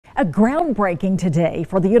A groundbreaking today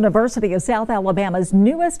for the University of South Alabama's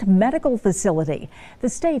newest medical facility. The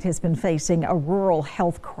state has been facing a rural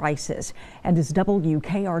health crisis, and as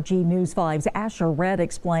WKRG News 5's Asher Redd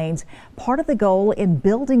explains, part of the goal in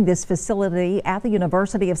building this facility at the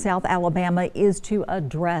University of South Alabama is to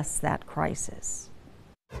address that crisis.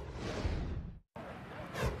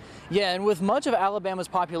 Yeah, and with much of Alabama's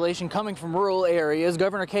population coming from rural areas,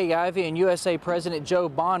 Governor Ivey and USA President Joe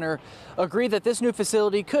Bonner agree that this new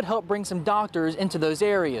facility could help bring some doctors into those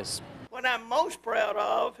areas. What I'm most proud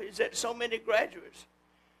of is that so many graduates,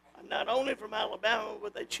 not only from Alabama,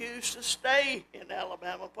 but they choose to stay in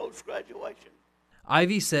Alabama post-graduation.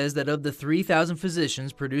 Ivey says that of the 3,000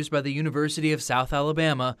 physicians produced by the University of South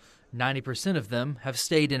Alabama, 90% of them have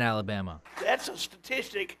stayed in Alabama. That's a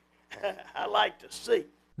statistic I like to see.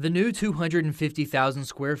 The new 250,000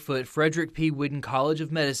 square foot Frederick P. Whiddon College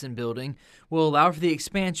of Medicine building will allow for the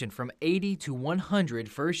expansion from 80 to 100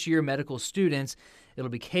 first-year medical students. It'll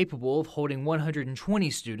be capable of holding 120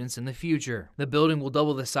 students in the future. The building will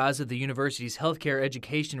double the size of the university's healthcare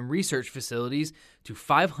education and research facilities to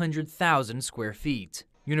 500,000 square feet.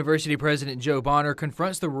 University President Joe Bonner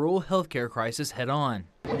confronts the rural healthcare crisis head-on.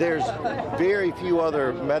 There's very few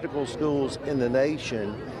other medical schools in the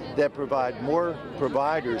nation that provide more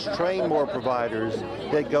providers, train more providers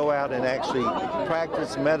that go out and actually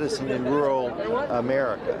practice medicine in rural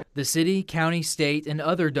America. The city, county, state, and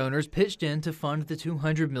other donors pitched in to fund the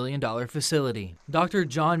 $200 million facility. Dr.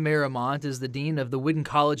 John Maramont is the dean of the Whiddon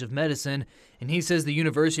College of Medicine, and he says the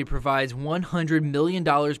university provides $100 million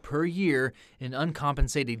per year in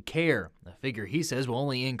uncompensated care, a figure he says will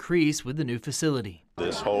only increase with the new facility.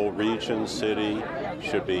 This whole region, city,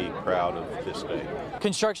 should be proud of this day.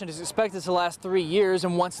 Construction is expected to last 3 years,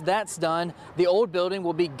 and once that's done, the old building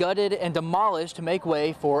will be gutted and demolished to make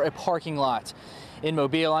way for a parking lot. In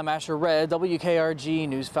Mobile, I'm Asher Redd, WKRG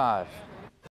News 5.